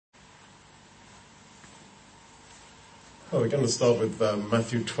Well, we're going to start with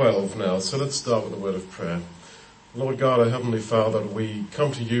Matthew 12 now, so let's start with a word of prayer. Lord God, our Heavenly Father, we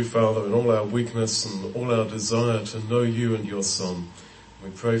come to you, Father, in all our weakness and all our desire to know you and your Son. We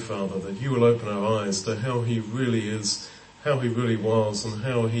pray, Father, that you will open our eyes to how he really is, how he really was, and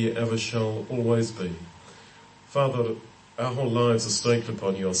how he ever shall always be. Father, our whole lives are staked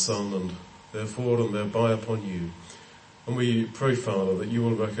upon your Son and therefore and thereby upon you. And we pray, Father, that you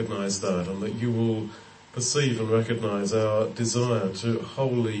will recognize that and that you will perceive and recognize our desire to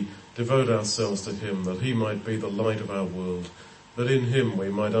wholly devote ourselves to him, that he might be the light of our world, that in him we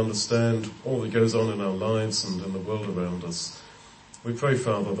might understand all that goes on in our lives and in the world around us. We pray,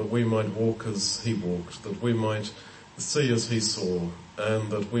 Father, that we might walk as he walked, that we might see as he saw, and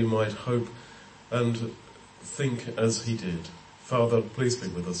that we might hope and think as he did. Father, please be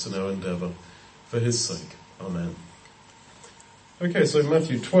with us in our endeavour. For his sake. Amen. Okay, so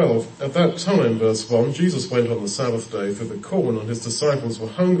Matthew 12, at that time, verse 1, Jesus went on the Sabbath day through the corn, and his disciples were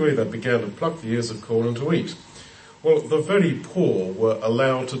hungry. They began to pluck the ears of corn and to eat. Well, the very poor were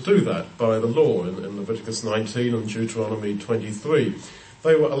allowed to do that by the law in Leviticus 19 and Deuteronomy 23.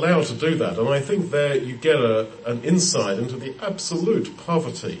 They were allowed to do that, and I think there you get an insight into the absolute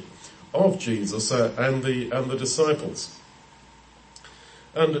poverty of Jesus and the disciples.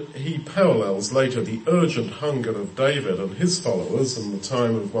 And he parallels later the urgent hunger of David and his followers in the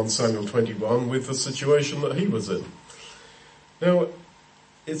time of 1 Samuel 21 with the situation that he was in. Now,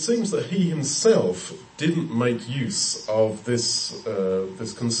 it seems that he himself didn't make use of this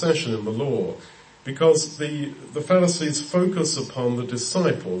concession in the law, because the Pharisees focus upon the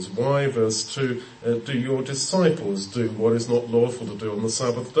disciples. Why, verse 2, do your disciples do what is not lawful to do on the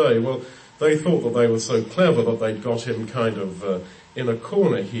Sabbath day? Well, they thought that they were so clever that they'd got him kind of in a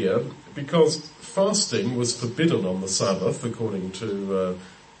corner here, because fasting was forbidden on the Sabbath, according to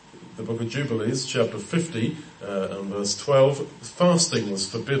the book of Jubilees, chapter 50 and verse 12. Fasting was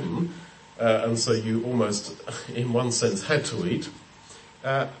forbidden, and so you almost, in one sense, had to eat.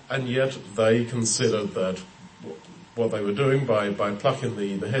 And yet they considered that what they were doing by plucking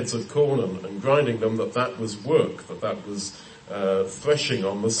the heads of corn and grinding them, that was work, that was threshing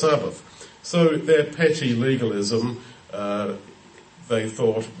on the Sabbath. So their petty legalism, they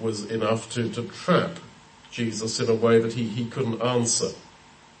thought, was enough to trap Jesus in a way that he couldn't answer.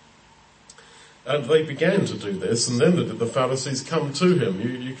 And they began to do this, and then the Pharisees come to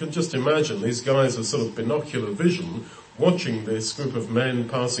him. You can just imagine these guys with sort of binocular vision, watching this group of men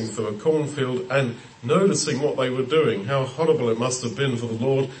passing through a cornfield and noticing what they were doing. How horrible it must have been for the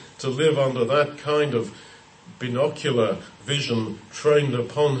Lord to live under that kind of binocular vision trained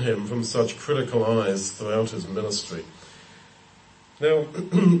upon him from such critical eyes throughout his ministry. Now,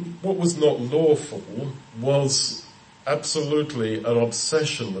 what was not lawful was absolutely an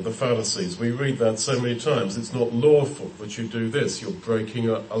obsession with the Pharisees. We read that so many times. It's not lawful that you do this. You're breaking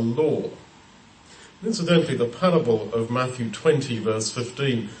a law. Incidentally, the parable of Matthew 20, verse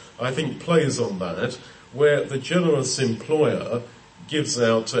 15, I think plays on that, where the generous employer gives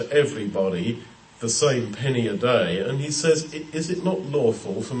out to everybody the same penny a day, and he says, is it not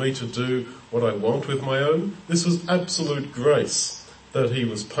lawful for me to do what I want with my own? This was absolute grace, that he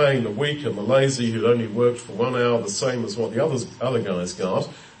was paying the weak and the lazy who'd only worked for 1 hour the same as what the other guys got,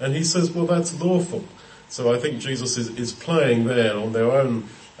 and he says, well, that's lawful. So I think Jesus is playing there on their own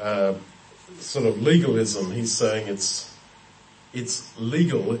sort of legalism. He's saying it's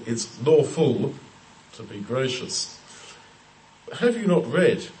legal, it's lawful to be gracious. Have you not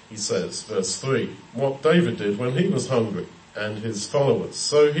read, he says, verse 3, what David did when he was hungry and his followers?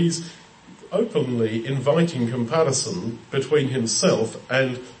 So he's openly inviting comparison between himself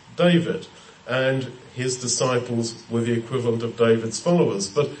and David, and his disciples were the equivalent of David's followers.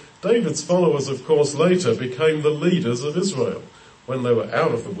 But David's followers, of course, later became the leaders of Israel when they were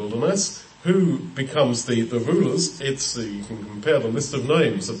out of the wilderness. Who becomes the rulers? You can compare the list of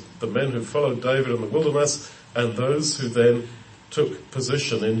names of the men who followed David in the wilderness and those who then took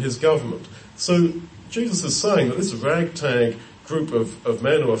position in his government. So Jesus is saying that this ragtag group of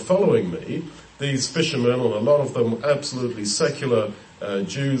men who are following me, these fishermen, and a lot of them absolutely secular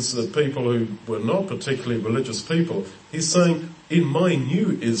Jews, people who were not particularly religious people, he's saying, in my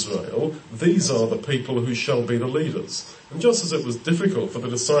new Israel, these are the people who shall be the leaders. And just as it was difficult for the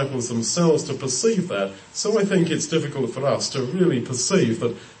disciples themselves to perceive that, so I think it's difficult for us to really perceive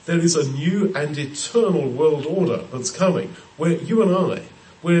that there is a new and eternal world order that's coming, where you and I,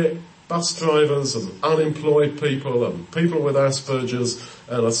 we're bus drivers and unemployed people and people with Asperger's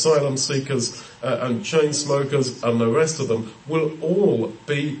and asylum seekers and chain smokers and the rest of them will all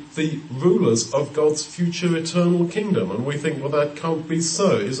be the rulers of God's future eternal kingdom. And we think, well, that can't be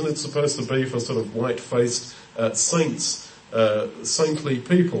so. Isn't it supposed to be for sort of white-faced saints, saintly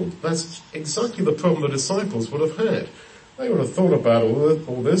people? That's exactly the problem the disciples would have had. They would have thought about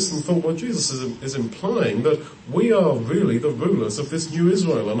all this and thought, well, Jesus is implying that we are really the rulers of this new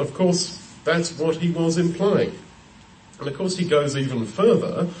Israel. And of course, that's what he was implying. And of course, he goes even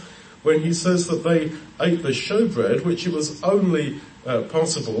further when he says that they ate the showbread, which it was only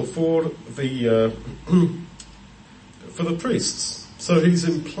possible for the priests. So he's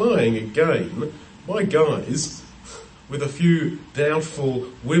implying again, my guys, with a few doubtful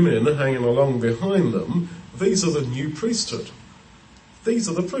women hanging along behind them, these are the new priesthood. These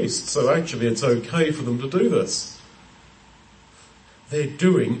are the priests, so actually it's okay for them to do this. They're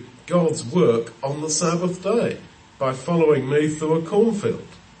doing God's work on the Sabbath day by following me through a cornfield.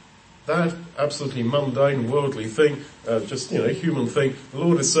 That absolutely mundane, worldly thing, human thing, the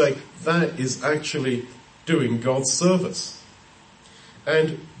Lord is saying that is actually doing God's service.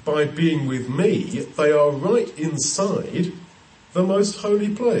 And by being with me, they are right inside the most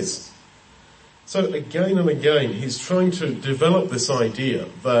holy place. So again and again, he's trying to develop this idea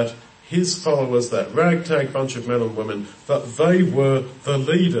that his followers, that ragtag bunch of men and women, that they were the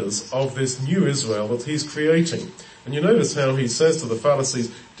leaders of this new Israel that he's creating. And you notice how he says to the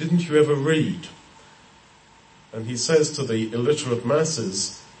Pharisees, didn't you ever read? And he says to the illiterate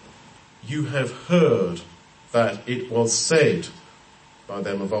masses, you have heard that it was said by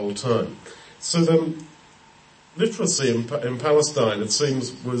them of old time. So then, literacy in Palestine, it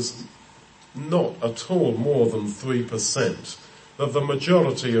seems, was not at all more than 3%. That the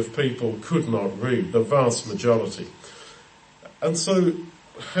majority of people could not read, the vast majority. And so,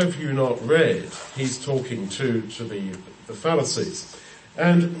 have you not read? He's talking to the Pharisees.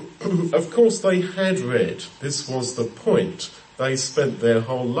 And of course they had read. This was the point. They spent their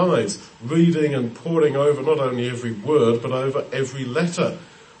whole lives reading and poring over not only every word, but over every letter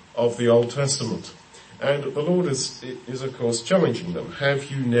of the Old Testament. And the Lord is of course challenging them. Have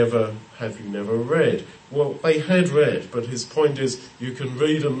you never read? Well, they had read, but his point is you can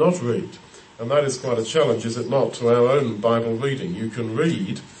read and not read. And that is quite a challenge, is it not, to our own Bible reading? You can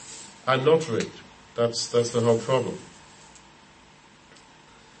read and not read. That's the whole problem.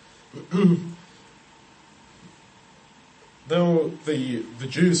 Now, the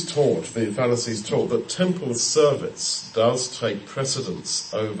Jews taught, the Pharisees taught, that temple service does take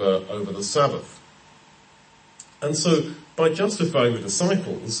precedence over the Sabbath. And so, by justifying the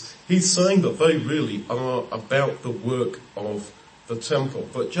disciples, he's saying that they really are about the work of the temple.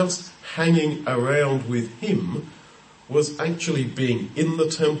 But just hanging around with him was actually being in the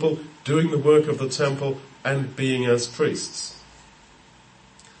temple, doing the work of the temple, and being as priests.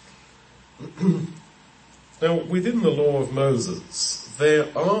 Now, within the law of Moses, there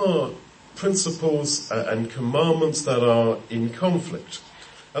are principles and commandments that are in conflict.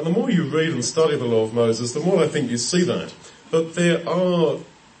 And the more you read and study the law of Moses, the more I think you see that there are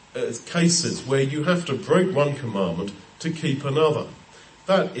cases where you have to break one commandment to keep another.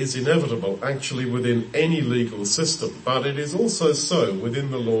 That is inevitable actually within any legal system, but it is also so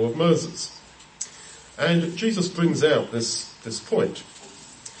within the law of Moses. And Jesus brings out this point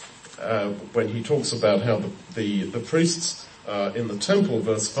when he talks about how the priests in the temple,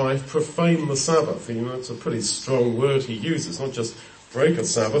 verse 5, profane the Sabbath. You know, it's a pretty strong word he uses, not just break a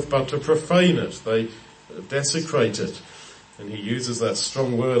Sabbath, but to profane it. They desecrate it. And he uses that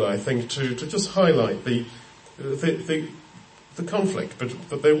strong word, I think, to just highlight the conflict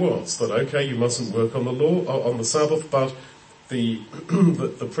that there was. That, okay, you mustn't work on the law, on the Sabbath, but the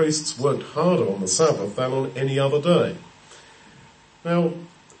priests worked harder on the Sabbath than on any other day. Now,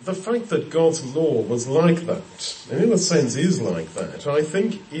 the fact that God's law was like that, and in a sense is like that, I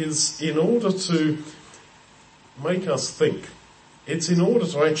think is in order to make us think. It's in order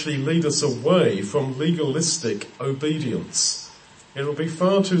to actually lead us away from legalistic obedience. It would be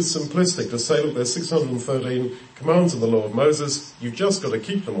far too simplistic to say, look, there's 613 commands in the law of Moses, you've just got to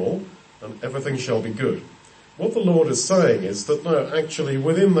keep them all, and everything shall be good. What the Lord is saying is that no, actually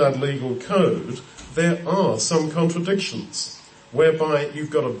within that legal code, there are some contradictions, whereby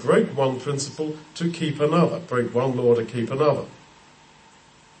you've got to break one principle to keep another, break one law to keep another.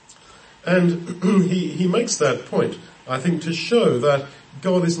 And he makes that point, I think, to show that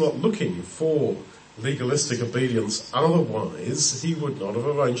God is not looking for legalistic obedience. Otherwise, he would not have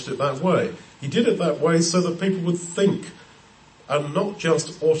arranged it that way. He did it that way so that people would think and not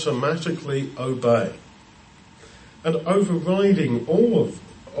just automatically obey. And overriding all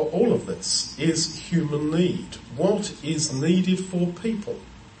all of this is human need. What is needed for people?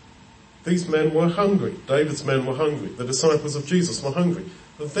 These men were hungry. David's men were hungry. The disciples of Jesus were hungry.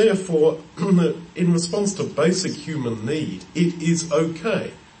 Therefore, in response to basic human need, it is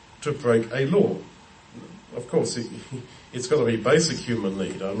okay to break a law. Of course, it's got to be basic human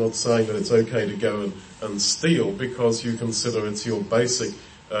need. I'm not saying that it's okay to go and steal because you consider it's your basic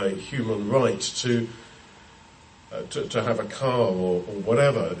human right to have a car or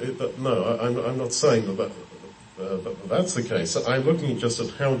whatever. No, I'm not saying that's the case. I'm looking just at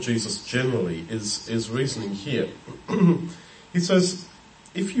how Jesus generally is reasoning here. He says,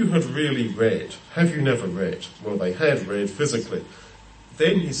 if you had really read, have you never read? Well, they had read physically.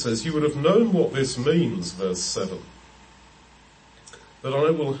 Then he says, you would have known what this means, verse 7. That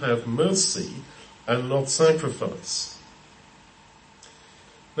I will have mercy and not sacrifice.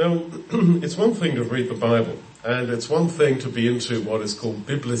 Now, it's one thing to read the Bible, and it's one thing to be into what is called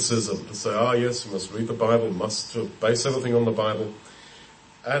biblicism, to say, yes, you must read the Bible, must base everything on the Bible,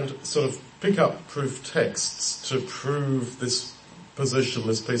 and sort of pick up proof texts to prove this position,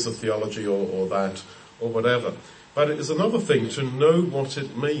 this piece of theology or that, or whatever. But it is another thing to know what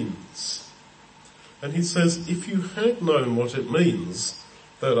it means. And he says, if you had known what it means,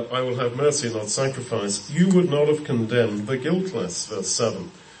 that I will have mercy and not sacrifice, you would not have condemned the guiltless, verse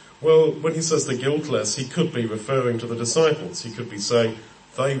 7. Well, when he says the guiltless, he could be referring to the disciples. He could be saying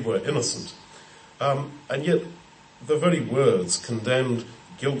they were innocent. And yet, the very words condemned,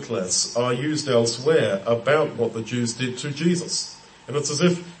 guiltless, are used elsewhere about what the Jews did to Jesus. And it's as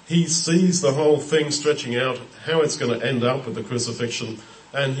if he sees the whole thing stretching out, how it's going to end up with the crucifixion,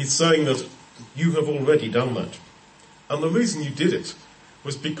 and he's saying that you have already done that. And the reason you did it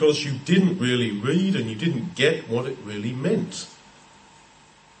was because you didn't really read and you didn't get what it really meant.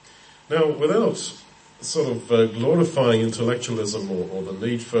 Now, without sort of glorifying intellectualism or the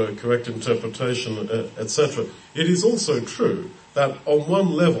need for correct interpretation, etc., it is also true that on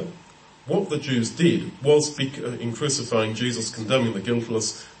one level, what the Jews did was, in crucifying Jesus, condemning the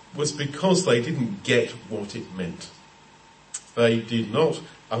guiltless, was because they didn't get what it meant. They did not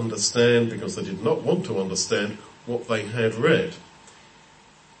understand, because they did not want to understand, what they had read.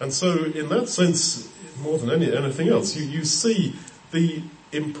 And so, in that sense, more than anything else, you see the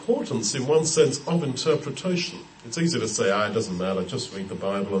importance, in one sense, of interpretation. It's easy to say, it doesn't matter, just read the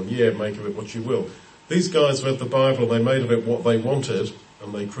Bible and make of it what you will. These guys read the Bible, they made of it what they wanted,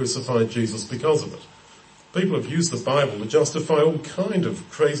 and they crucified Jesus because of it. People have used the Bible to justify all kind of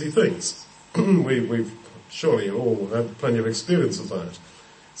crazy things. We've surely all had plenty of experience of that.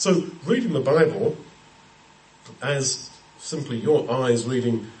 So reading the Bible as simply your eyes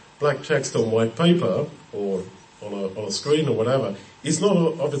reading black text on white paper or on a screen or whatever is not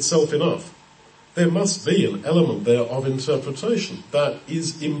of itself enough. There must be an element there of interpretation that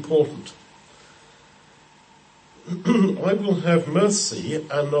is important. I will have mercy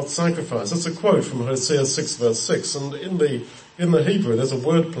and not sacrifice. That's a quote from Hosea 6 verse 6. And in the Hebrew there's a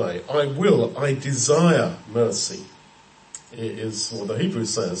word play. I desire mercy, is what the Hebrew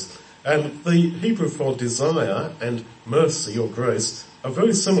says. And the Hebrew for desire and mercy or grace are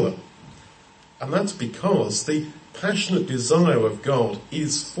very similar. And that's because the passionate desire of God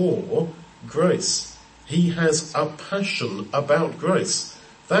is for grace. He has a passion about grace.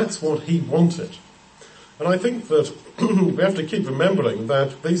 That's what he wanted. And I think that we have to keep remembering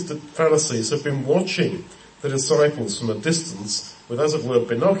that these Pharisees have been watching the disciples from a distance with, as it were,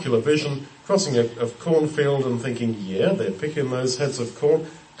 binocular vision, crossing a cornfield and thinking, they're picking those heads of corn,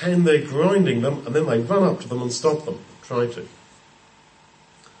 and they're grinding them, and then they run up to them and stop them, try to.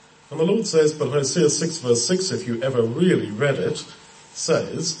 And the Lord says, but Hosea 6 verse 6, if you ever really read it,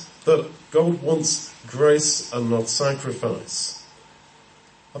 says that God wants grace and not sacrifice.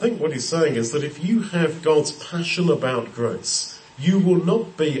 I think what he's saying is that if you have God's passion about grace, you will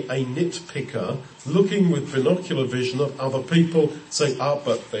not be a nitpicker looking with binocular vision at other people saying,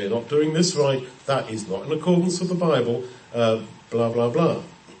 but they're not doing this right, that is not in accordance with the Bible, blah, blah, blah.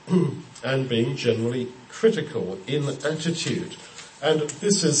 And being generally critical in attitude. And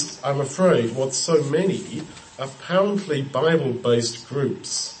this is, I'm afraid, what so many apparently Bible-based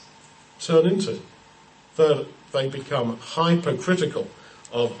groups turn into. That they become hypercritical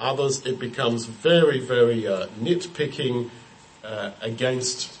of others. It becomes very, very nitpicking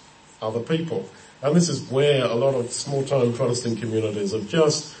against other people. And this is where a lot of small-time Protestant communities have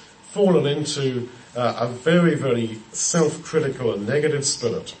just fallen into a very, very self-critical and negative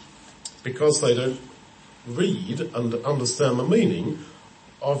spirit because they don't read and understand the meaning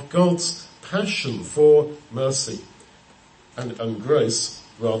of God's passion for mercy and grace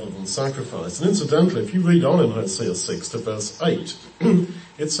rather than sacrifice. And incidentally, if you read on in Hosea 6 to verse 8,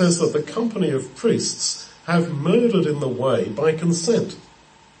 it says that the company of priests have murdered in the way by consent.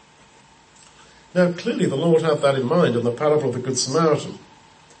 Now clearly the Lord had that in mind in the parable of the Good Samaritan.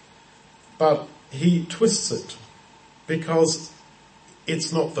 But he twists it, because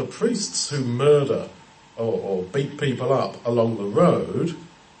it's not the priests who murder or beat people up along the road.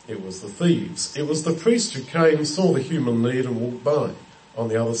 It was the thieves. It was the priest who came, saw the human need and walked by on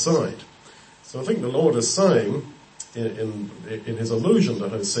the other side. So I think the Lord is saying in his allusion to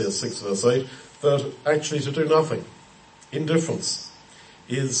Hosea 6 verse 8 that actually to do nothing, indifference,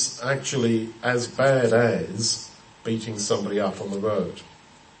 is actually as bad as beating somebody up on the road.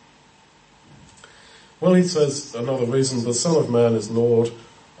 Well, he says another reason, the Son of Man is Lord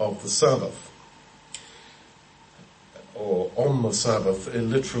of the Sabbath. Or on the Sabbath,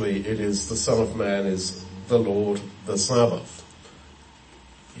 it is the Son of Man is the Lord the Sabbath.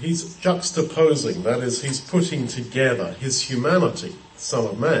 He's juxtaposing, that is, he's putting together his humanity, Son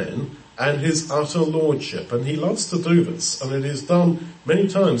of Man, and his utter lordship. And he loves to do this, and it is done many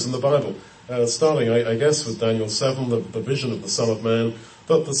times in the Bible, starting, I guess, with Daniel 7, the vision of the Son of Man,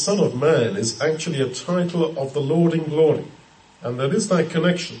 that the Son of Man is actually a title of the Lord in glory. And there is that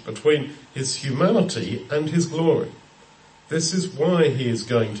connection between his humanity and his glory. This is why he is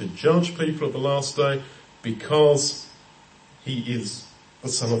going to judge people at the last day, because he is the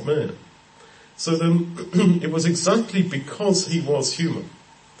Son of Man. So then, it was exactly because he was human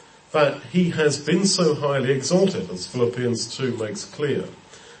that he has been so highly exalted, as Philippians 2 makes clear.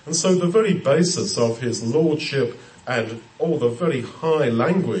 And so the very basis of his lordship and all the very high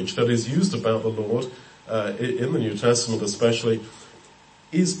language that is used about the Lord, in the New Testament especially,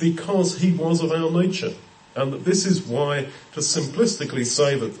 is because he was of our nature. And this is why, to simplistically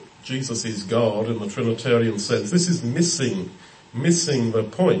say that Jesus is God in the Trinitarian sense, this is missing the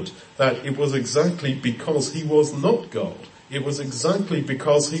point, that it was exactly because he was not God. It was exactly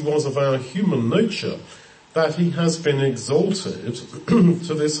because he was of our human nature that he has been exalted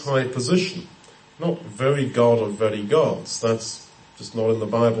to this high position. Not very God of very gods. That's just not in the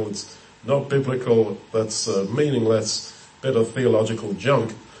Bible. It's not biblical. That's meaningless bit of theological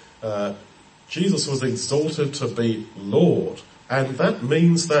junk. Jesus was exalted to be Lord, and that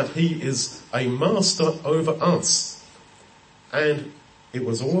means that he is a master over us. And it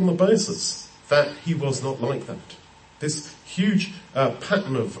was all on the basis that he was not like that. This huge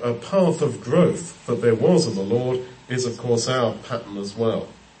pattern of path of growth that there was in the Lord is, of course, our pattern as well.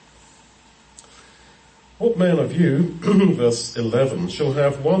 What man of you, verse 11, shall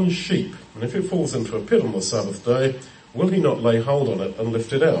have one sheep, and if it falls into a pit on the Sabbath day, will he not lay hold on it and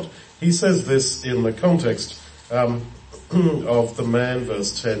lift it out? He says this in the context of the man,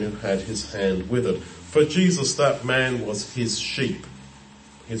 verse 10, who had his hand withered. For Jesus, that man was his sheep,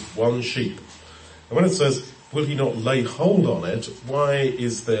 his one sheep. And when it says, will he not lay hold on it, why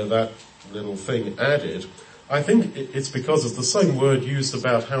is there that little thing added? I think it's because it's the same word used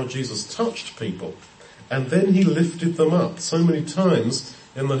about how Jesus touched people, and then he lifted them up. So many times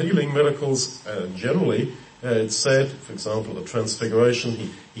in the healing miracles, generally, it's said, for example, the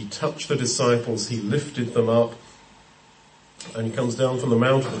Transfiguration, he touched the disciples, he lifted them up, and he comes down from the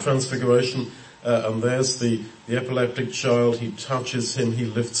Mount of the Transfiguration, and there's the epileptic child, he touches him, he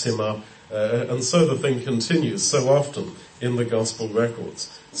lifts him up, and so the thing continues so often in the gospel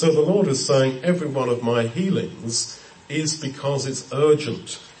records. So the Lord is saying every one of my healings is because it's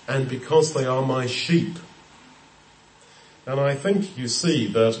urgent and because they are my sheep. And I think you see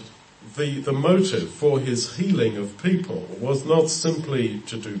that the motive for his healing of people was not simply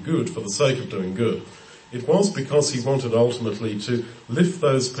to do good for the sake of doing good. It was because he wanted ultimately to lift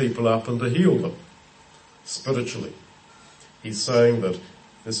those people up and to heal them spiritually. He's saying that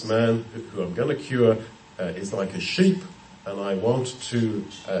this man who I'm going to cure is like a sheep, and I want to,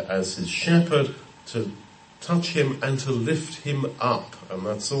 as his shepherd, to touch him and to lift him up. And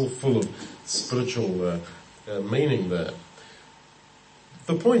that's all full of spiritual meaning there.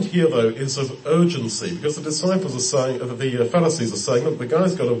 The point here, though, is of urgency, because the disciples are saying, the Pharisees are saying, look, the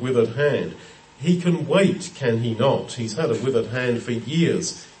guy's got a withered hand. He can wait, can he not? He's had a withered hand for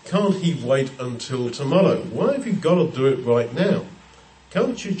years. Can't he wait until tomorrow? Why have you got to do it right now?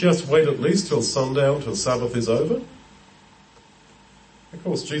 Can't you just wait at least till sundown, till Sabbath is over? Of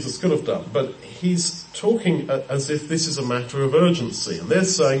course, Jesus could have done, but he's talking as if this is a matter of urgency. And they're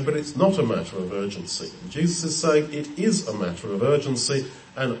saying, but it's not a matter of urgency. And Jesus is saying, it is a matter of urgency,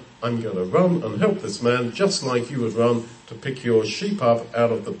 and I'm going to run and help this man just like you would run to pick your sheep up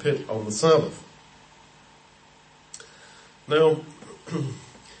out of the pit on the Sabbath. Now,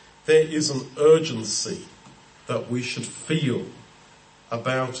 there is an urgency that we should feel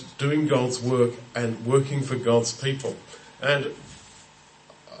about doing God's work and working for God's people. And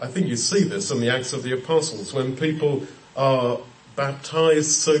I think you see this in the Acts of the Apostles, when people are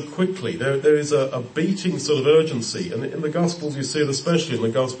baptized so quickly. There is a beating sort of urgency. And in the Gospels you see it, especially in the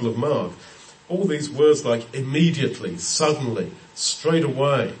Gospel of Mark, all these words like immediately, suddenly, straight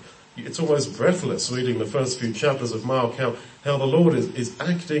away. It's almost breathless reading the first few chapters of Mark, how the Lord is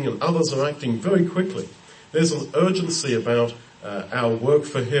acting and others are acting very quickly. There's an urgency about our work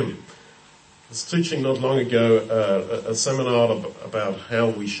for Him. I was teaching not long ago a seminar about how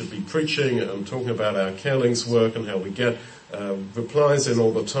we should be preaching and talking about our Careling's work and how we get replies in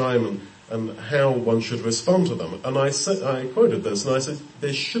all the time and how one should respond to them. And I quoted this and I said,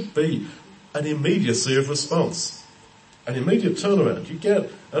 there should be an immediacy of response, an immediate turnaround. You get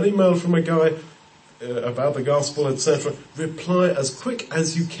an email from a guy about the gospel, etc. Reply as quick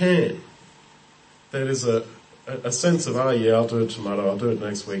as you can. There is a sense of, yeah, I'll do it tomorrow, I'll do it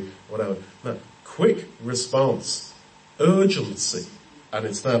next week, whatever. No, quick response, urgency. And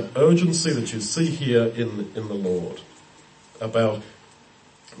it's that urgency that you see here in the Lord about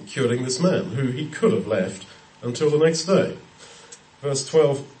curing this man, who he could have left until the next day. Verse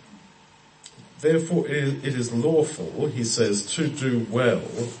 12, therefore it is lawful, he says, to do well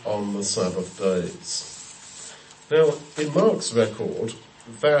on the Sabbath days. Now, in Mark's record,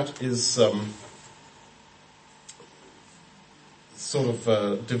 that is sort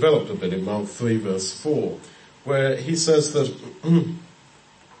of developed a bit in Mark 3 verse 4, where he says that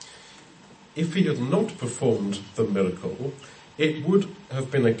if he had not performed the miracle, it would have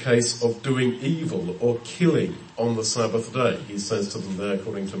been a case of doing evil or killing on the Sabbath day. He says to them there,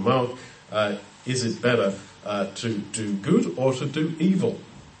 according to Mark, is it better to do good or to do evil?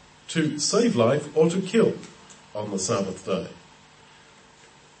 To save life or to kill on the Sabbath day?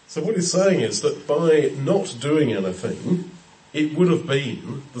 So what he's saying is that by not doing anything, it would have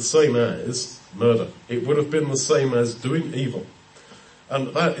been the same as murder. It would have been the same as doing evil.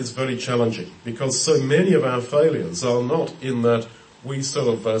 And that is very challenging, because so many of our failures are not in that we sort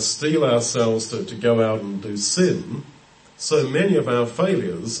of steel ourselves to go out and do sin. So many of our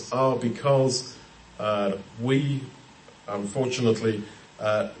failures are because we, unfortunately,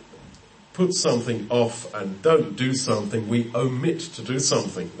 put something off and don't do something. We omit to do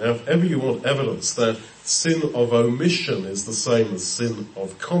something. Now, if ever you want evidence that sin of omission is the same as sin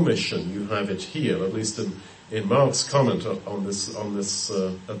of commission, you have it here, at least in Mark's comment on this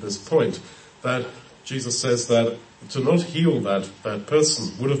at this point, that Jesus says that to not heal that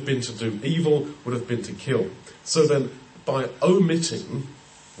person would have been to do evil, would have been to kill. So then, by omitting,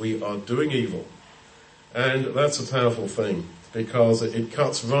 we are doing evil. And that's a powerful thing, because it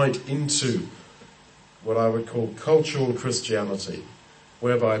cuts right into what I would call cultural Christianity,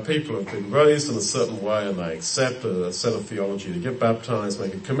 whereby people have been raised in a certain way and they accept a set of theology to get baptized,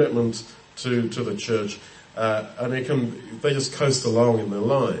 make a commitment to the church, and they just coast along in their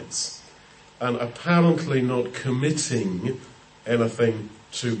lives, and apparently not committing anything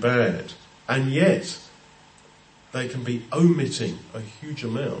too bad. And yet, they can be omitting a huge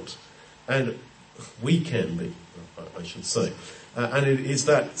amount, and we can be, I should say. And it is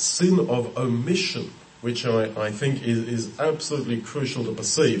that sin of omission which I think is absolutely crucial to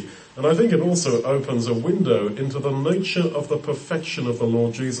perceive. And I think it also opens a window into the nature of the perfection of the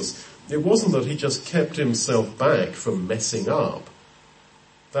Lord Jesus. It wasn't that he just kept himself back from messing up.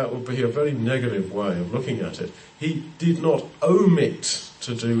 That would be a very negative way of looking at it. He did not omit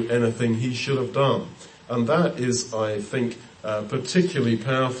to do anything he should have done. And that is, I think, particularly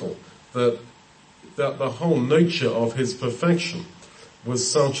powerful, that the whole nature of his perfection was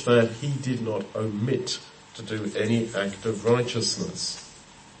such that he did not omit to do any act of righteousness.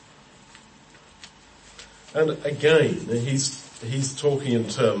 And again, he's talking in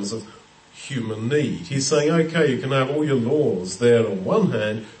terms of human need. He's saying, okay, you can have all your laws there on one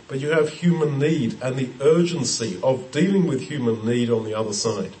hand, but you have human need and the urgency of dealing with human need on the other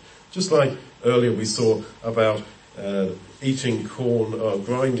side. Just like earlier we saw about eating corn or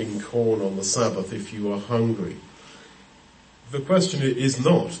grinding corn on the Sabbath if you are hungry. The question is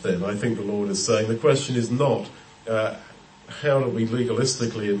not, then, I think the Lord is saying, the question is not how do we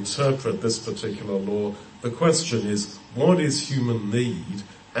legalistically interpret this particular law. The question is, what is human need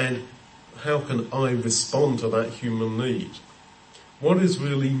and how can I respond to that human need? What is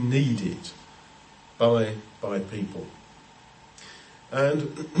really needed by people?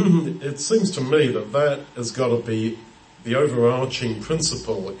 And it seems to me that has got to be the overarching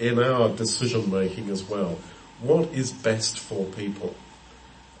principle in our decision making as well. What is best for people?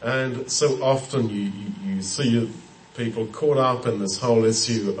 And so often you see people caught up in this whole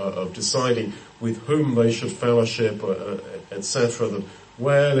issue of deciding with whom they should fellowship, etc., that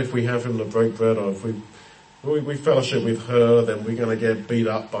well, if we have him to break bread, or if we fellowship with her, then we're going to get beat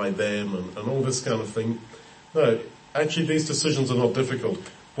up by them, and all this kind of thing. No, actually these decisions are not difficult.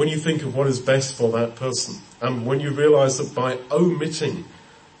 When you think of what is best for that person, and when you realize that by omitting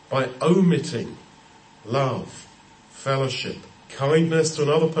love, fellowship, kindness to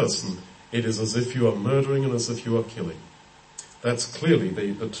another person, it is as if you are murdering and as if you are killing. That's clearly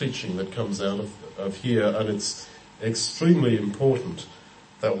the teaching that comes out of here, and it's extremely important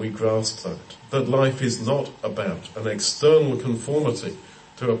that we grasp that life is not about an external conformity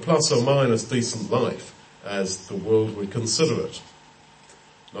to a plus or minus decent life, as the world would consider it.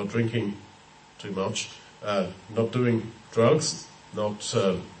 Not drinking too much, not doing drugs, not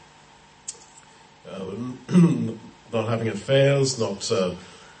having affairs, not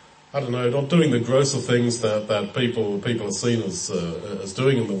doing the grosser things that people are seen as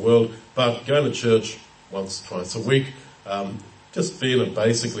doing in the world, but going to church once, twice a week, just being a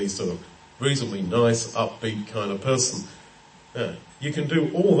basically sort of reasonably nice, upbeat kind of person. You can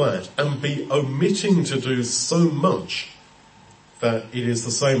do all that and be omitting to do so much that it is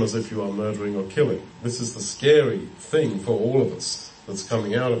the same as if you are murdering or killing. This is the scary thing for all of us that's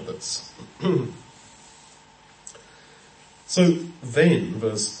coming out of this. So then,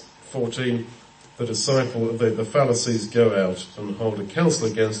 verse 14, the Pharisees go out and hold a council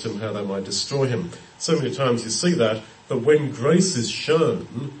against him, how they might destroy him. So many times you see that when grace is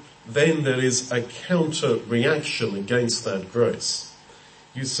shown, then there is a counter-reaction against that grace.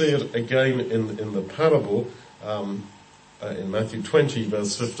 You see it again in the parable, in Matthew 20,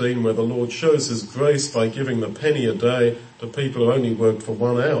 verse 15, where the Lord shows his grace by giving the penny a day to people who only worked for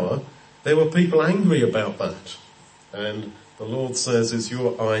 1 hour. There were people angry about that. And the Lord says, is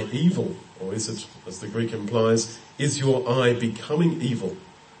your eye evil? Or is it, as the Greek implies, is your eye becoming evil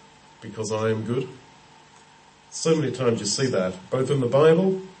because I am good? So many times you see that, both in the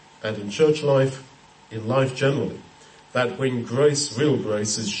Bible and in church life, in life generally, that when grace, real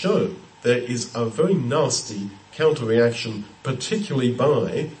grace, is shown, there is a very nasty counter-reaction, particularly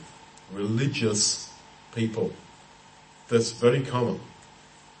by religious people. That's very common.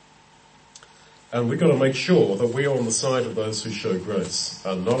 And we've got to make sure that we are on the side of those who show grace,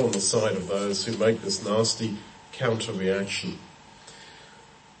 and not on the side of those who make this nasty counter-reaction.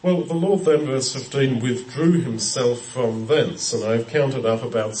 Well, the Lord then, verse 15, withdrew himself from thence, and I've counted up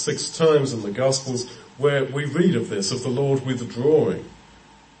about 6 times in the Gospels where we read of this, of the Lord withdrawing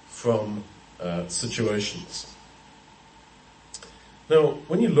from situations. Now,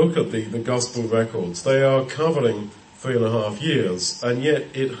 when you look at the Gospel records, they are covering 3.5 years, and yet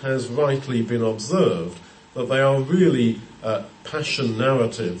it has rightly been observed that they are really passion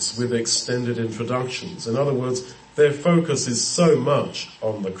narratives with extended introductions. In other words, their focus is so much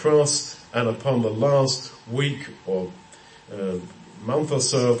on the cross and upon the last week or month or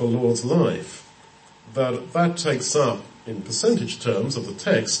so of the Lord's life that takes up, in percentage terms of the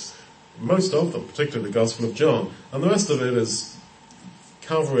text, most of them, particularly the Gospel of John, and the rest of it is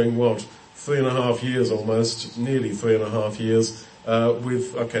covering 3.5 years almost, nearly 3.5 years,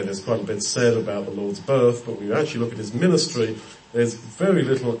 there's quite a bit said about the Lord's birth, but when you actually look at his ministry, there's very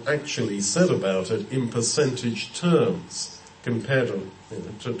little actually said about it in percentage terms compared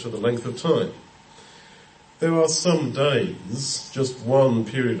to the length of time. There are some days, just one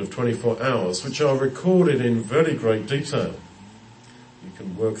period of 24 hours, which are recorded in very great detail. You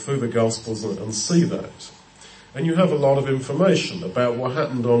can work through the Gospels and see that. And you have a lot of information about what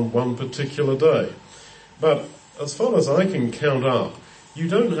happened on one particular day. But as far as I can count up, you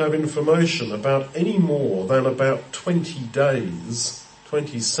don't have information about any more than about 20 days,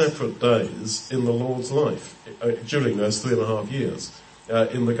 20 separate days in the Lord's life during those 3.5 years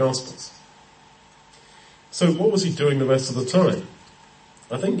in the Gospels. So what was he doing the rest of the time?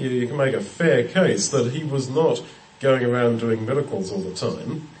 I think you can make a fair case that he was not going around doing miracles all the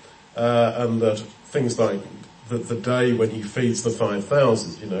time, and that things like the day when he feeds the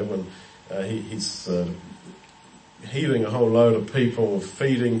 5,000, when he's healing a whole load of people,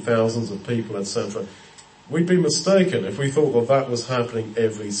 feeding thousands of people, etc. We'd be mistaken if we thought that was happening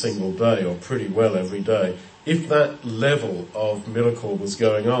every single day, or pretty well every day. If that level of miracle was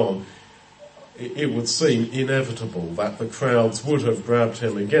going on, it would seem inevitable that the crowds would have grabbed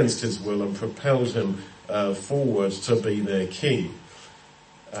him against his will and propelled him forward to be their king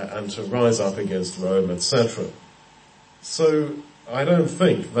and to rise up against Rome, etc. So I don't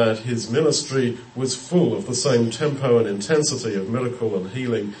think that his ministry was full of the same tempo and intensity of miracle and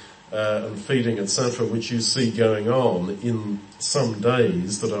healing and feeding, etc., which you see going on in some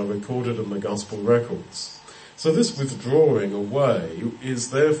days that are recorded in the Gospel records. So this withdrawing away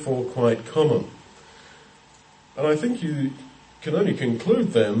is therefore quite common. And I think can only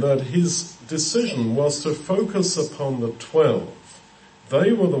conclude then that his decision was to focus upon the 12.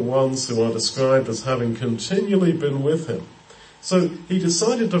 They were the ones who are described as having continually been with him. So he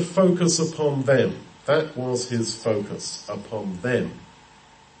decided to focus upon them. That was his focus, upon them.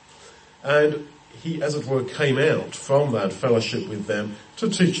 And he, as it were, came out from that fellowship with them to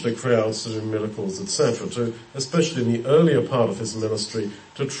teach the crowds, to do miracles, etc., to, especially in the earlier part of his ministry,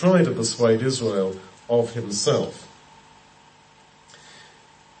 to try to persuade Israel of himself.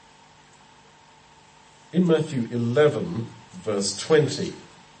 In Matthew 11, verse 20,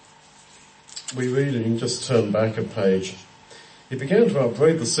 we read, and you can just turn back a page, he began to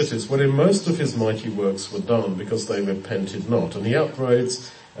upbraid the cities wherein most of his mighty works were done, because they repented not. And he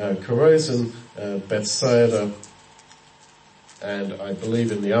upbraids Chorazin, Bethsaida, and I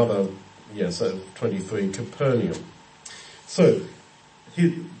believe in the other, 23, Capernaum. So,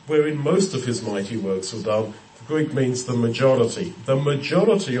 wherein most of his mighty works were done, the Greek means the majority. The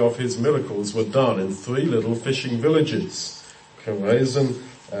majority of his miracles were done in 3 little fishing villages, Chorazin,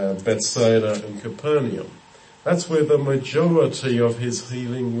 Bethsaida, and Capernaum. That's where the majority of his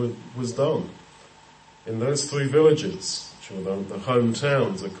healing was done, in those 3 villages. The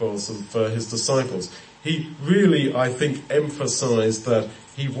hometowns, of course, of his disciples. He really, I think, emphasized that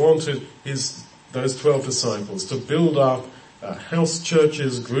he wanted those 12 disciples to build up house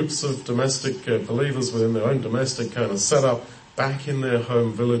churches, groups of domestic believers within their own domestic kind of setup back in their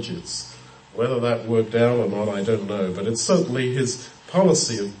home villages. Whether that worked out or not, I don't know, but it's certainly his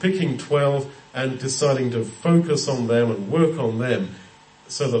policy of picking 12 and deciding to focus on them and work on them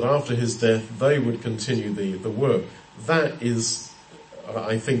so that after his death they would continue the work. That is,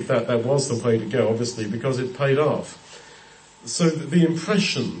 I think that was the way to go, obviously, because it paid off. So the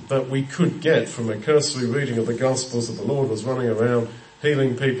impression that we could get from a cursory reading of the Gospels that the Lord was running around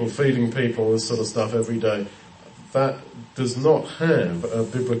healing people, feeding people, this sort of stuff every day, that does not have a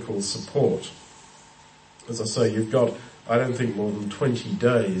biblical support. As I say, you've got, I don't think, more than 20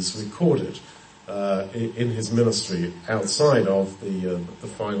 days recorded in his ministry outside of the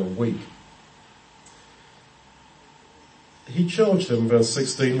final week. He charged them, verse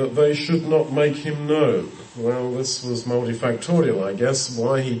 16, that they should not make him known. Well, this was multifactorial, I guess,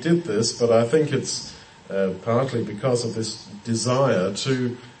 why he did this, but I think it's partly because of this desire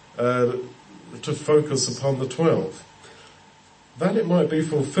to focus upon the 12. That it might be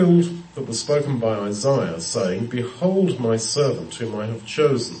fulfilled that was spoken by Isaiah, saying, "Behold my servant whom I have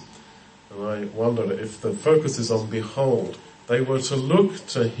chosen." And I wonder if the focus is on behold. They were to look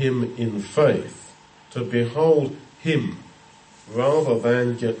to him in faith, to behold him, rather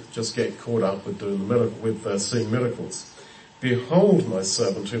than just get caught up with seeing miracles. "Behold my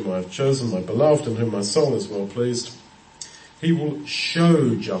servant whom I have chosen, my beloved, in whom my soul is well pleased. He will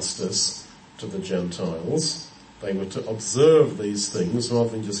show justice to the Gentiles." They were to observe these things rather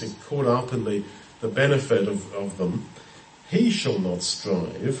than just get caught up in the benefit of them. "He shall not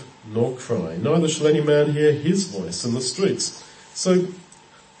strive nor cry, neither shall any man hear his voice in the streets." So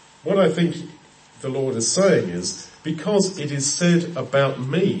what I think the Lord is saying is, because it is said about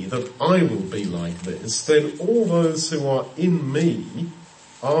me that I will be like this, then all those who are in me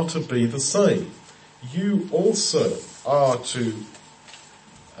are to be the same. You also are to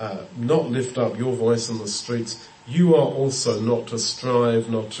not lift up your voice in the streets. You are also not to strive,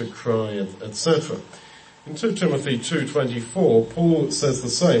 not to cry, etc. In 2 Timothy 2:24, Paul says the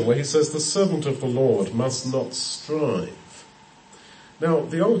same, where he says the servant of the Lord must not strive. Now,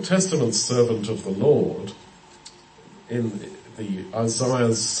 the Old Testament servant of the Lord, in the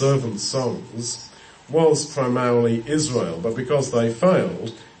Isaiah's servant songs, was primarily Israel, but because they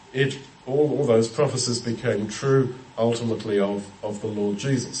failed, all those prophecies became true ultimately of the Lord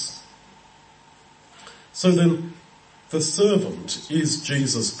Jesus. So then, the servant is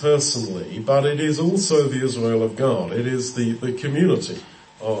Jesus personally, but it is also the Israel of God. It is the community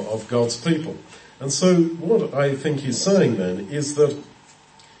of God's people. And so what I think he's saying then is that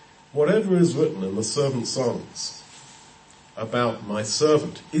whatever is written in the servant songs about my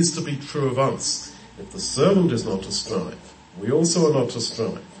servant is to be true of us. If the servant is not to strive, we also are not to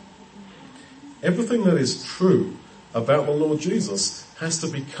strive. Everything that is true about the Lord Jesus has to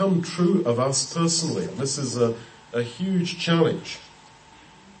become true of us personally. And this is a huge challenge,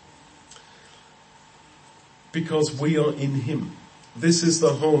 because we are in him. This is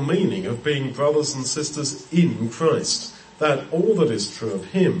the whole meaning of being brothers and sisters in Christ, that all that is true of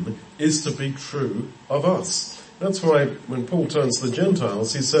him is to be true of us. That's why when Paul turns to the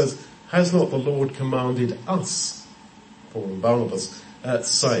Gentiles, he says, "Has not the Lord commanded us," Paul and Barnabas,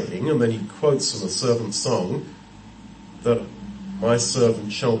 saying, and then he quotes from a servant song, that my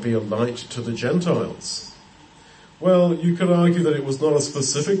servant shall be a light to the Gentiles. Well, you could argue that it was not a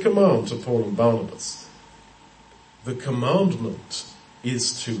specific command to Paul and Barnabas. The commandment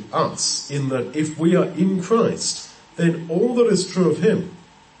is to us in that if we are in Christ, then all that is true of him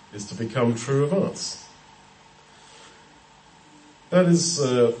is to become true of us. That is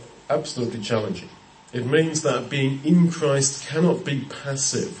absolutely challenging. It means that being in Christ cannot be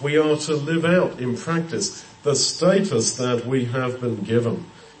passive. We are to live out in practice the status that we have been given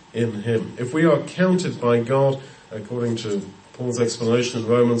in him. If we are counted by God, according to Paul's explanation in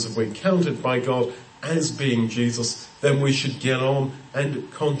Romans, if we're counted by God as being Jesus, then we should get on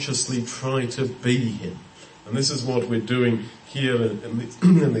and consciously try to be him. And this is what we're doing here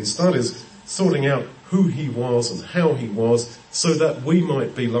in these studies, sorting out who he was and how he was, so that we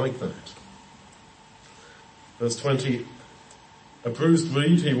might be like that. Verse 20, a bruised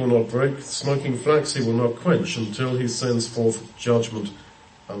reed he will not break, smoking flax he will not quench, until he sends forth judgment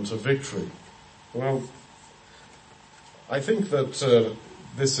unto victory. Well, I think that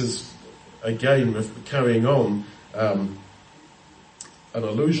this is, again, carrying on an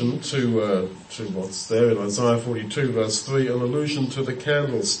allusion to what's there in Isaiah 42 verse 3, an allusion to the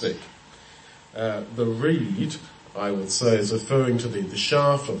candlestick. The reed, I would say, is referring to the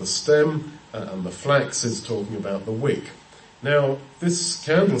shaft or the stem, and the flax is talking about the wick. Now, this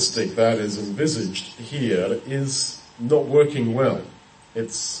candlestick that is envisaged here is not working well.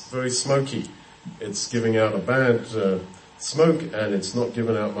 It's very smoky. It's giving out a bad smoke, and it's not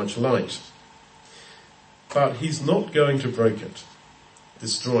giving out much light. But he's not going to break it,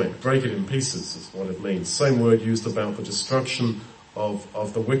 destroy it, break it in pieces is what it means. Same word used about the destruction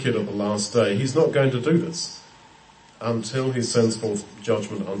of the wicked of the last day. He's not going to do this until he sends forth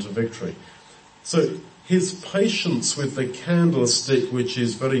judgment unto victory. So his patience with the candlestick, which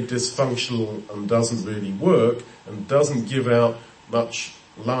is very dysfunctional and doesn't really work and doesn't give out much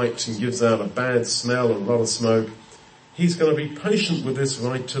light and gives out a bad smell and a lot of smoke, he's going to be patient with this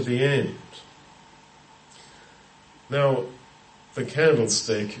right to the end. Now, the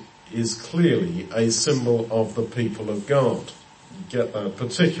candlestick is clearly a symbol of the people of God. You get that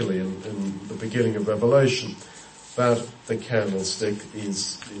particularly in the beginning of Revelation, that the candlestick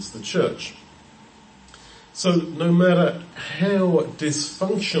is the church. So no matter how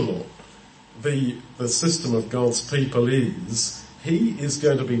dysfunctional the system of God's people is, he is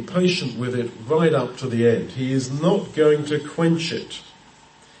going to be patient with it right up to the end. He is not going to quench it.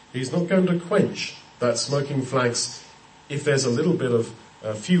 He's not going to quench that smoking flax if there's a little bit of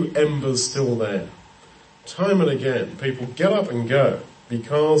a few embers still there. Time and again, people get up and go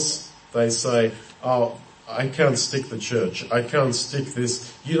because they say, oh, I can't stick the church. I can't stick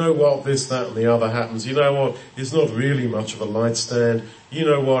this. You know what? This, that, and the other happens. You know what? It's not really much of a light stand. You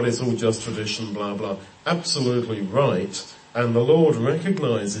know what? It's all just tradition, blah, blah. Absolutely right. And the Lord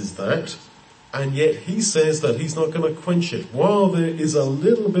recognizes that. And yet he says that he's not going to quench it. While there is a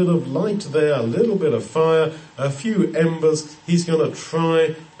little bit of light there, a little bit of fire, a few embers, he's going to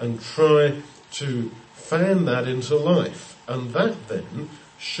try to fan that into life. And that then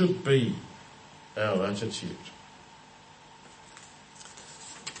should be our attitude.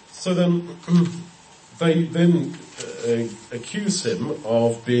 So then, they then accuse him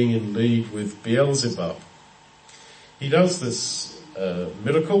of being in league with Beelzebub. He does this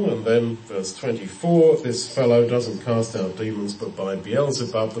miracle, and then verse 24, this fellow doesn't cast out demons, but by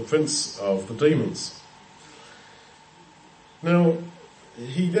Beelzebub, the prince of the demons. Now,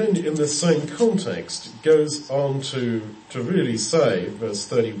 he then, in the same context, goes on to really say, verse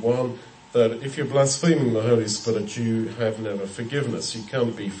 31, that if you're blaspheming the Holy Spirit, you have never forgiveness. You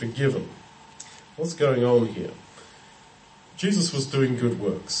can't be forgiven. What's going on here? Jesus was doing good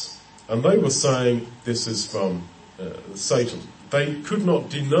works, and they were saying this is from Satan. They could not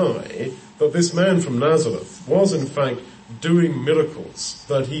deny that this man from Nazareth was in fact doing miracles,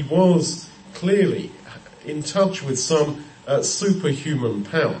 that he was clearly in touch with some superhuman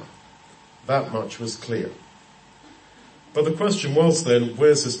power. That much was clear. But the question was then,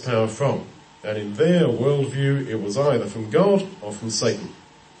 where's this power from? And in their worldview, it was either from God or from Satan.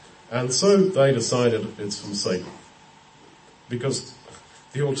 And so they decided it's from Satan. Because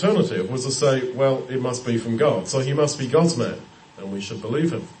the alternative was to say, well, it must be from God, so he must be God's man, and we should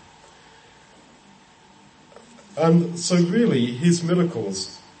believe him. And so really, his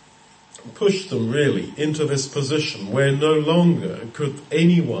miracles pushed them really into this position where no longer could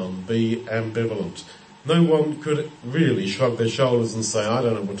anyone be ambivalent. No one could really shrug their shoulders and say, I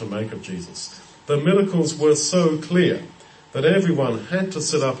don't know what to make of Jesus. The miracles were so clear that everyone had to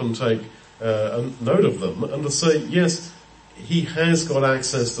sit up and take a note of them and to say, yes, he has got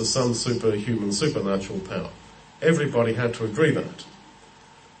access to some superhuman, supernatural power. Everybody had to agree that.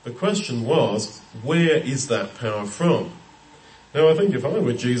 The question was, where is that power from? Now I think if I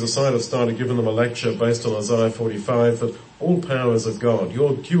were Jesus, I'd have started giving them a lecture based on Isaiah 45 that all power is of God.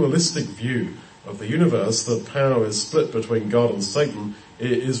 Your dualistic view of the universe, that power is split between God and Satan,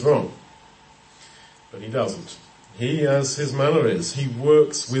 is wrong. But he doesn't. He, as his manner is, he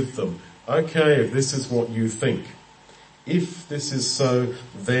works with them. Okay, if this is what you think. If this is so,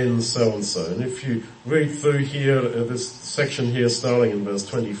 then so and so. And if you read through here, this section here starting in verse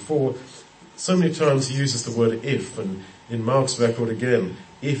 24, so many times he uses the word if, and in Mark's record again,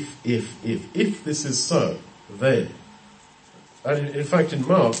 if this is so, then. And in fact in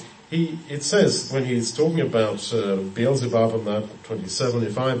Mark, it says when he's talking about Beelzebub and that, 27,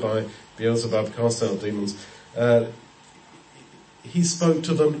 if I by Beelzebub cast out demons, he spoke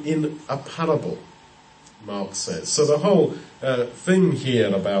to them in a parable, Mark says. So the whole thing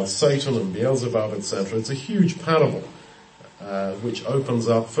here about Satan and Beelzebub, etc., it's a huge parable which opens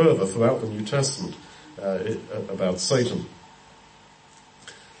up further throughout the New Testament about Satan.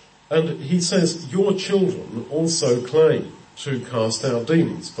 And he says, your children also claim to cast out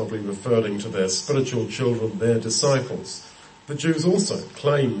demons, probably referring to their spiritual children, their disciples. The Jews also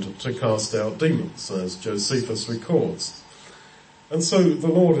claimed to cast out demons, as Josephus records. And so the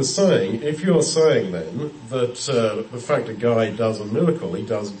Lord is saying, if you're saying then that the fact a guy does a miracle, he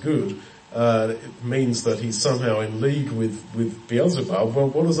does good, it means that he's somehow in league with Beelzebub, well,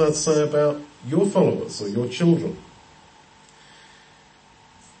 what does that say about your followers or your children?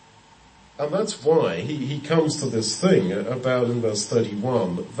 And that's why he comes to this thing about in verse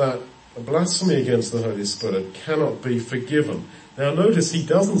 31, that a blasphemy against the Holy Spirit cannot be forgiven. Now notice he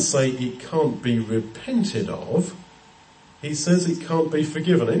doesn't say it can't be repented of. He says it can't be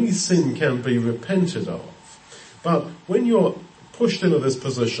forgiven. Any sin can be repented of. But when you're pushed into this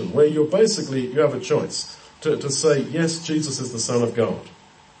position where you have a choice to say, yes, Jesus is the Son of God.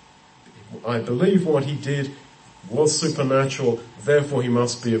 I believe what he did was supernatural, therefore he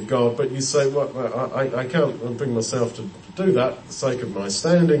must be of God. But you say, well, I can't bring myself to do that for the sake of my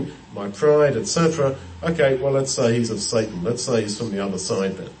standing, my pride, etc. Okay, well, let's say he's of Satan. Let's say he's from the other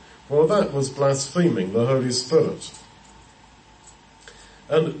side then. Well, that was blaspheming the Holy Spirit.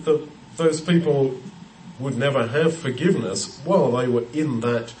 And those people would never have forgiveness while they were in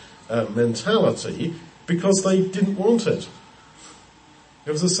that mentality because they didn't want it.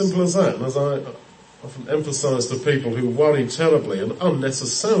 It was as simple as that. And as I often emphasize to people who worry terribly and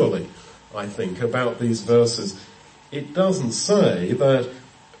unnecessarily, I think, about these verses, it doesn't say that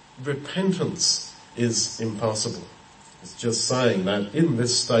repentance is impossible. It's just saying that in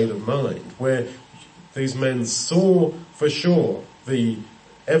this state of mind, where these men saw for sure the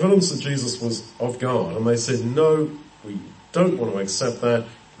evidence that Jesus was of God, and they said, no, we don't want to accept that,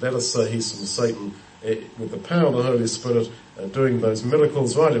 let us say he's from Satan, with the power of the Holy Spirit doing those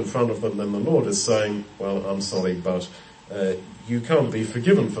miracles right in front of them, then the Lord is saying, well, I'm sorry, but you can't be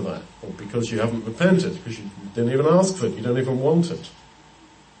forgiven for that, or because you haven't repented, because you didn't even ask for it, you don't even want it.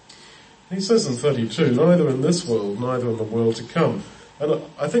 He says in 32, neither in this world, neither in the world to come. And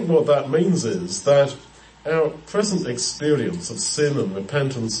I think what that means is that our present experience of sin and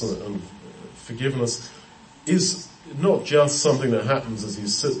repentance and forgiveness is not just something that happens as you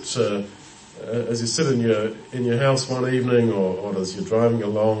sit in your house one evening, or as you're driving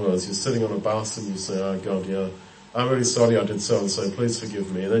along, or as you're sitting on a bus and you say, oh God, yeah, I'm really sorry I did so and so, please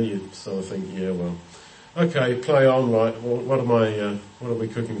forgive me. And then you sort of think, yeah, well, okay, play on, right, well, what are we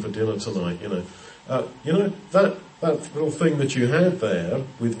cooking for dinner tonight, that little thing that you had there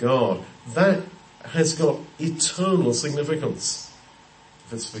with God, that has got eternal significance.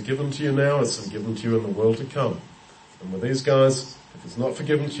 If it's forgiven to you now, it's forgiven to you in the world to come. And with these guys, if it's not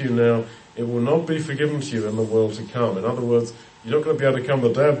forgiven to you now, it will not be forgiven to you in the world to come. In other words, you're not going to be able to come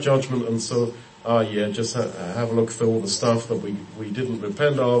the day of judgment and so, just have a look through all the stuff that we didn't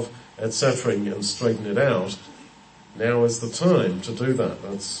repent of, etc., and straighten it out. Now is the time to do that.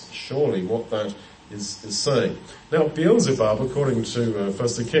 That's surely what that is saying. Now, Beelzebub, according to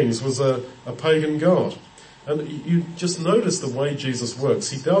 1 Kings, was a pagan god. And you just notice the way Jesus works.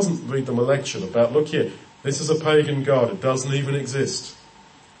 He doesn't read them a lecture about, look here, this is a pagan god, it doesn't even exist.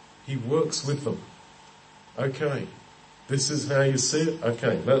 He works with them. Okay, this is how you see it?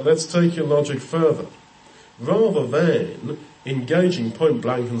 Okay, let's take your logic further. Rather than engaging point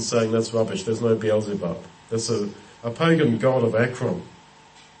blank and saying, that's rubbish, there's no Beelzebub. There's a pagan god of Ekron.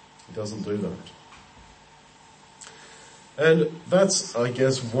 He doesn't do that. And that's, I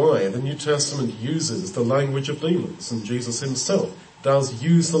guess, why the New Testament uses the language of demons, and Jesus himself does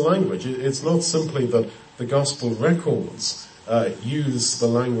use the language. It's not simply that the gospel records use the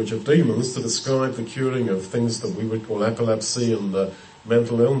language of demons to describe the curing of things that we would call epilepsy and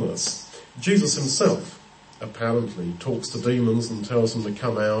mental illness. Jesus himself apparently talks to demons and tells them to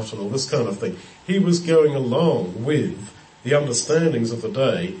come out and all this kind of thing. He was going along with the understandings of the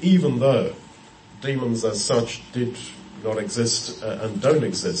day, even though demons as such did not exist and don't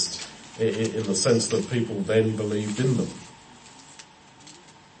exist in the sense that people then believed in them.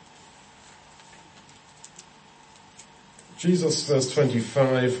 Jesus, verse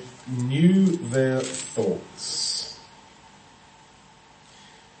 25, knew their thoughts.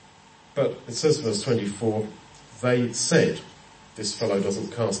 But it says, verse 24, they said, this fellow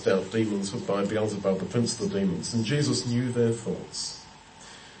doesn't cast out demons but by Beelzebub, the prince of the demons. And Jesus knew their thoughts.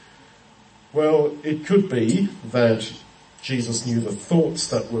 Well, it could be that Jesus knew the thoughts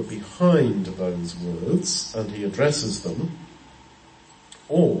that were behind those words and he addresses them.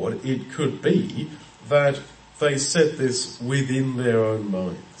 Or it could be that they said this within their own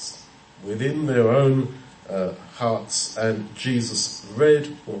minds, within their own hearts, and Jesus read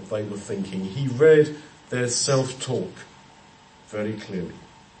what they were thinking. He read their self-talk very clearly.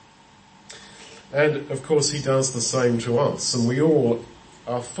 And of course he does the same to us, and we all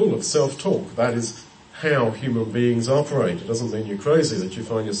are full of self-talk. That is how human beings operate. It doesn't mean you're crazy that you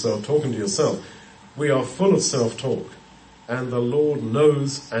find yourself talking to yourself. We are full of self-talk, and the Lord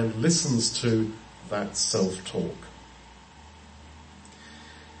knows and listens to that self-talk.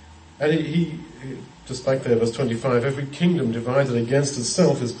 And he just back there, verse 25, every kingdom divided against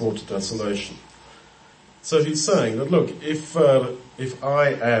itself is brought to desolation. So he's saying that, look, if I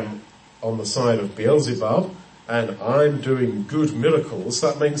am on the side of Beelzebub and I'm doing good miracles,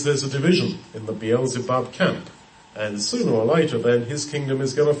 that means there's a division in the Beelzebub camp. And sooner or later then his kingdom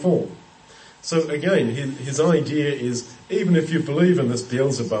is going to fall. So again, his idea is, even if you believe in this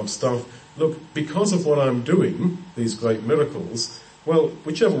Beelzebub stuff, look, because of what I'm doing, these great miracles, well,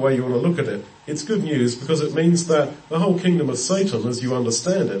 whichever way you want to look at it, it's good news because it means that the whole kingdom of Satan, as you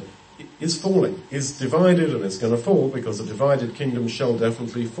understand it, is falling, is divided, and it's going to fall because a divided kingdom shall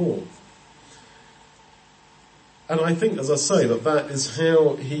definitely fall. And I think, as I say, that is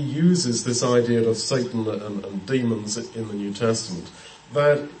how he uses this idea of Satan and demons in the New Testament.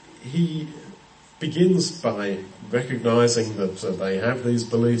 That he begins by recognizing that they have these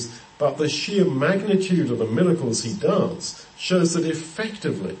beliefs, but the sheer magnitude of the miracles he does shows that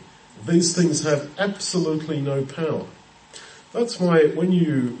effectively these things have absolutely no power. That's why when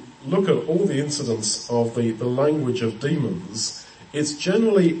you look at all the incidents of the language of demons, it's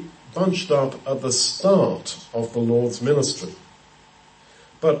generally bunched up at the start of the Lord's ministry.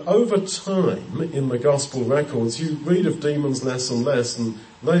 But over time, in the gospel records, you read of demons less and less, and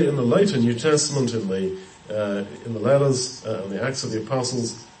in the later New Testament, in the letters and the Acts of the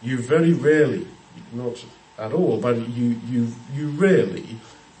Apostles, you very rarely, not at all, but you rarely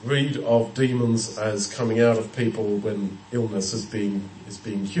read of demons as coming out of people when illness is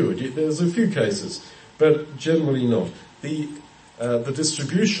being cured. There's a few cases, but generally not. The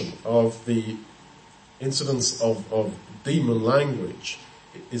distribution of the incidents of demon language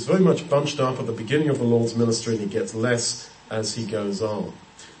is very much bunched up at the beginning of the Lord's ministry, and it gets less as he goes on.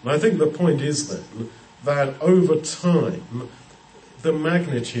 And I think the point is then that over time, the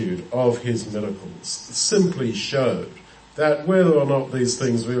magnitude of his miracles simply showed that whether or not these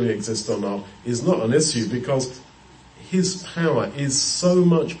things really exist or not is not an issue, because his power is so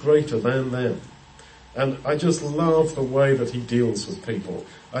much greater than them. And I just love the way that he deals with people.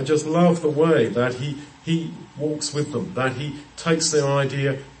 I just love the way that he walks with them, that he takes their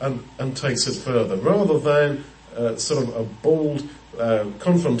idea and takes it further, rather than sort of a bold,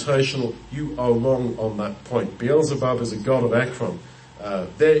 confrontational, you are wrong on that point. Beelzebub is a god of Ekron.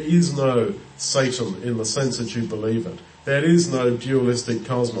 There is no Satan in the sense that you believe it. There is no dualistic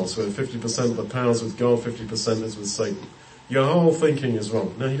cosmos where 50% of the power is with God, 50% is with Satan. Your whole thinking is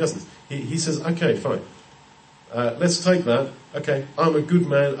wrong. No, he doesn't. He says, okay, fine. Let's take that. Okay, I'm a good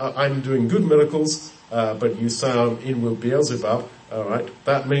man. I'm doing good miracles, but you say I'm in with Beelzebub. All right.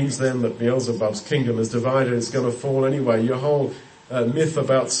 That means then that Beelzebub's kingdom is divided. It's going to fall anyway. Your whole myth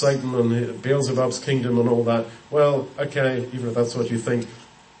about Satan and Beelzebub's kingdom and all that. Well, okay, even if that's what you think.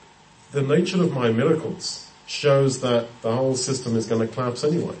 The nature of my miracles shows that the whole system is going to collapse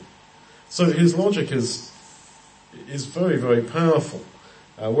anyway. So his logic is very, very powerful.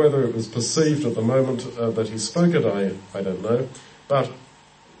 Whether it was perceived at the moment that he spoke it, I don't know. But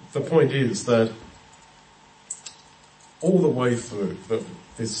the point is that all the way through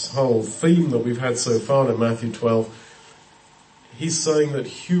this whole theme that we've had so far in Matthew 12, he's saying that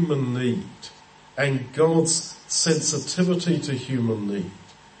human need and God's sensitivity to human need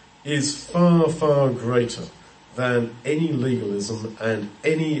is far, far greater than any legalism and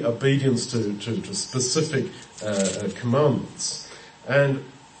any obedience to specific commandments. And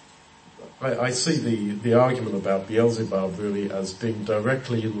I see the argument about Beelzebub really as being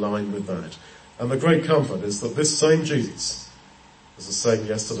directly in line with that. And the great comfort is that this same Jesus, as I was saying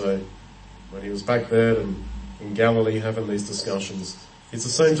yesterday, when he was back there in Galilee having these discussions, he's the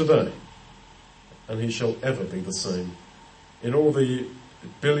same today. And he shall ever be the same. In all the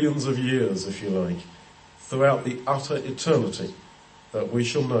billions of years, if you like, throughout the utter eternity, that we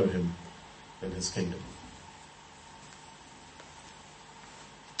shall know him in his kingdom.